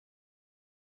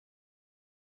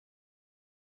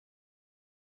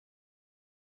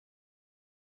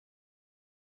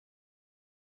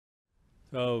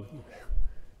So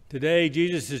today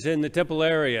Jesus is in the temple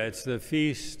area. It's the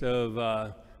Feast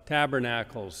of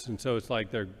Tabernacles, and so it's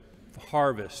like their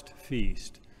harvest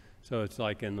feast. So it's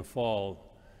like in the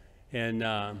fall. And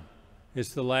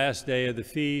it's the last day of the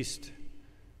feast,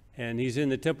 and he's in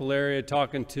the temple area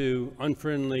talking to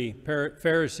unfriendly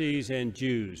Pharisees and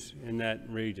Jews in that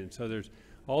region. So there's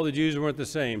all the Jews weren't the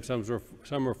same. Some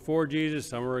were for Jesus,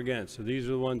 some were against. So these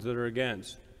are the ones that are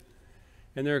against.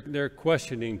 And they're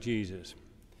questioning Jesus.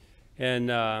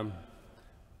 And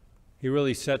he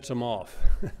really sets them off.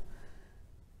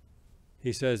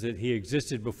 He says that he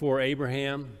existed before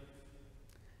Abraham,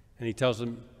 and he tells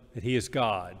them that he is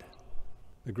God,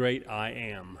 the great I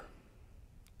am.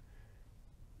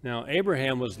 Now,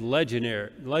 Abraham was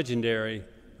legendary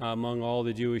among all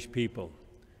the Jewish people.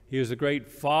 He was the great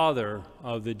father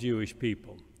of the Jewish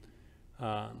people.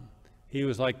 He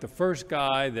was like the first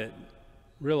guy that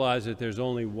realized that there's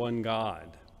only one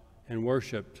God and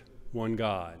worshiped one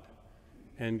God.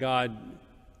 And God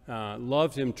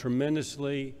loved him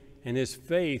tremendously, and his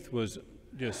faith was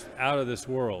just out of this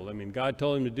world. I mean, God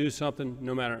told him to do something,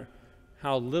 no matter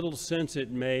how little sense it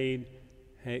made,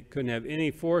 he couldn't have any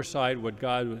foresight what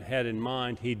God had in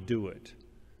mind, he'd do it.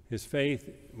 His faith,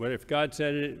 if God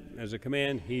said it as a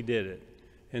command, he did it.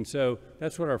 And so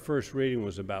that's what our first reading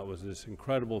was about, was this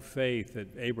incredible faith that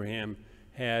Abraham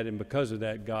had, and because of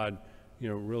that, God,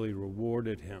 really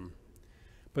rewarded him.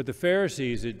 But the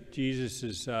Pharisees that Jesus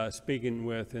is speaking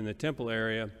with in the temple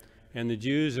area, and the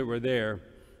Jews that were there,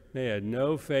 they had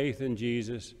no faith in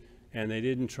Jesus, and they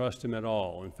didn't trust him at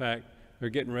all. In fact, they're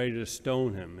getting ready to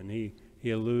stone him, and he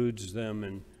eludes them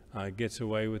and gets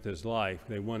away with his life.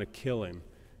 They want to kill him,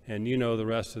 and you know the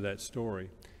rest of that story.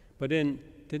 But in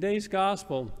today's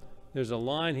gospel, there's a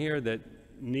line here that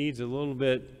needs a little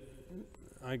bit,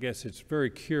 I guess it's a very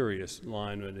curious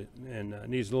line with it, and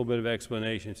needs a little bit of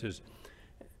explanation. It says,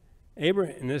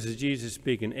 and this is Jesus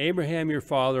speaking, Abraham your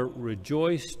father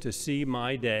rejoiced to see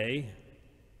my day.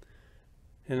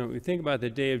 And when we think about the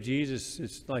day of Jesus,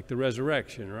 it's like the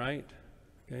resurrection, right?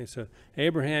 Okay, so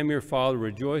Abraham your father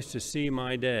rejoiced to see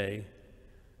my day.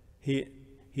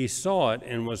 He saw it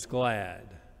and was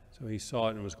glad. So he saw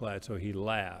it and was glad, so he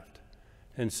laughed.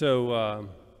 And so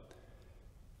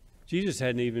Jesus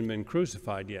hadn't even been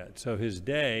crucified yet, so his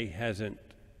day hasn't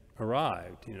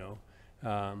arrived,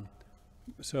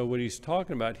 So what he's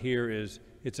talking about here is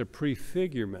it's a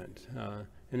prefigurement,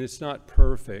 and it's not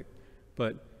perfect,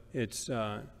 but it's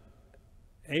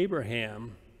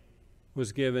Abraham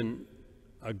was given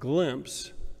a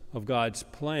glimpse of God's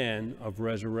plan of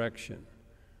resurrection.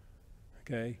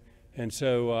 Okay, and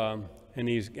so and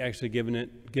he's actually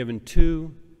given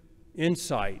two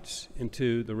insights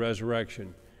into the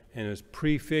resurrection, and is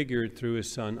prefigured through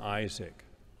his son Isaac.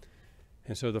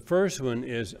 And so the first one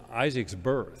is Isaac's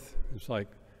birth. It's like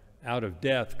out of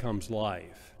death comes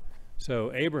life.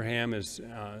 So Abraham, as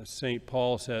St.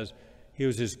 Paul says, he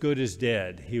was as good as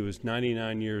dead. He was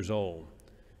 99 years old.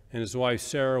 And his wife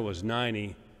Sarah was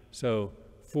 90, so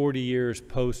 40 years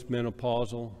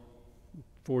post-menopausal,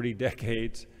 40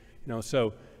 decades.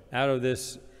 So out of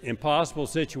this impossible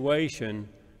situation,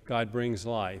 God brings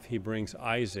life. He brings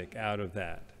Isaac out of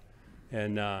that.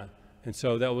 And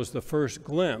so that was the first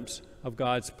glimpse of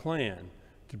God's plan,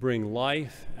 to bring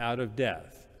life out of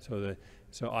death.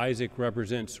 So Isaac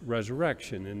represents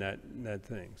resurrection in that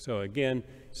thing. So again,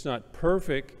 it's not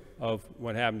perfect of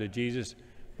what happened to Jesus,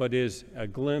 but is a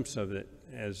glimpse of it,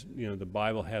 as the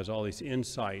Bible has all these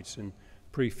insights and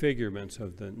prefigurements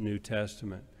of the New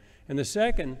Testament. And the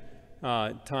second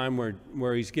time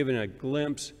where he's given a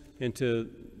glimpse into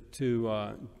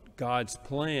God's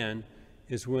plan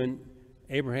is when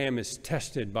Abraham is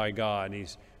tested by God.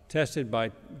 He's tested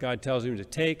by, God tells him to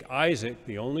take Isaac,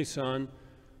 the only son,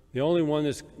 the only one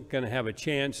that's going to have a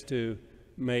chance to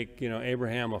make,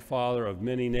 Abraham a father of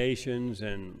many nations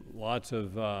and lots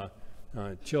of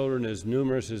children as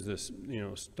numerous as the,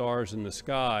 stars in the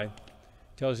sky.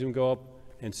 Tells him to go up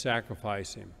and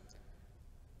sacrifice him.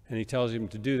 And he tells him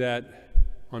to do that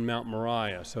on Mount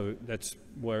Moriah. So that's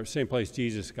same place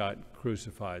Jesus got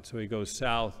crucified. So he goes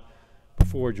south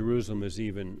before Jerusalem is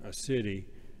even a city,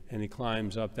 and he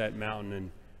climbs up that mountain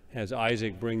and has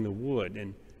Isaac bring the wood.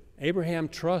 And Abraham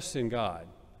trusts in God.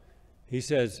 He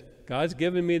says, God's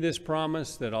given me this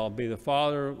promise that I'll be the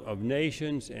father of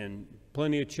nations and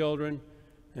plenty of children,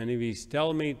 and if he's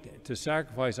telling me to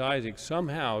sacrifice Isaac,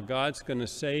 somehow God's going to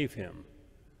save him.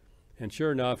 And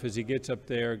sure enough, as he gets up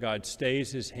there, God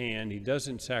stays his hand. He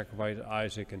doesn't sacrifice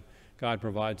Isaac, and God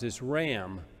provides this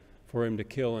ram for him to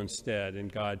kill instead. And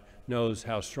God knows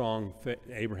how strong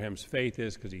Abraham's faith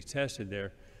is because he's tested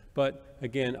there. But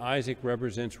again, Isaac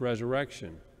represents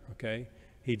resurrection, okay?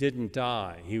 he didn't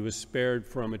die. He was spared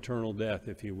from eternal death,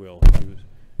 if you will.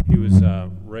 He was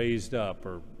raised up,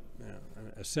 or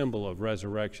a symbol of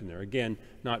resurrection there. Again,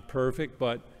 not perfect,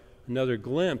 but another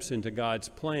glimpse into God's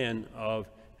plan of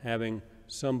having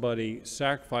somebody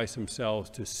sacrifice themselves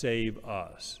to save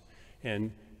us.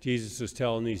 And Jesus was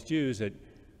telling these Jews that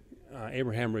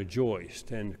Abraham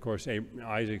rejoiced, and of course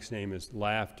Isaac's name is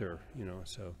laughter,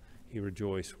 so he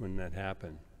rejoiced when that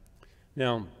happened.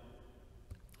 Now,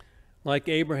 like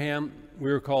Abraham,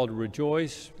 we were called to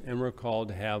rejoice, and we're called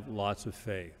to have lots of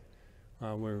faith.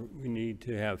 We need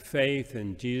to have faith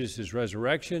in Jesus'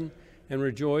 resurrection and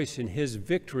rejoice in his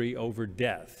victory over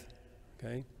death.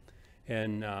 Okay?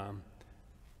 And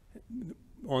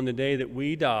on the day that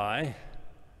we die,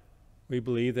 we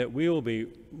believe that we will be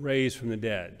raised from the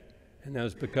dead. And that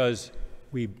is because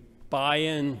we buy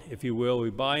in, if you will, we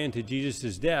buy into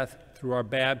Jesus' death through our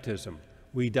baptism.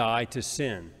 We die to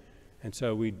sin. And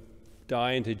so we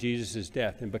die into Jesus'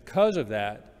 death. And because of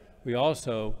that, we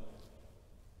also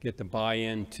get to buy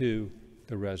into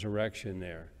the resurrection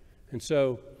there. And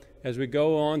so as we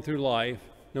go on through life,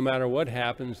 no matter what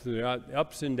happens, through the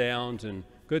ups and downs and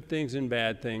good things and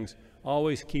bad things,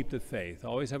 always keep the faith.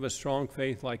 Always have a strong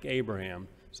faith like Abraham,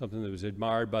 something that was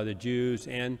admired by the Jews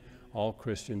and all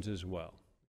Christians as well.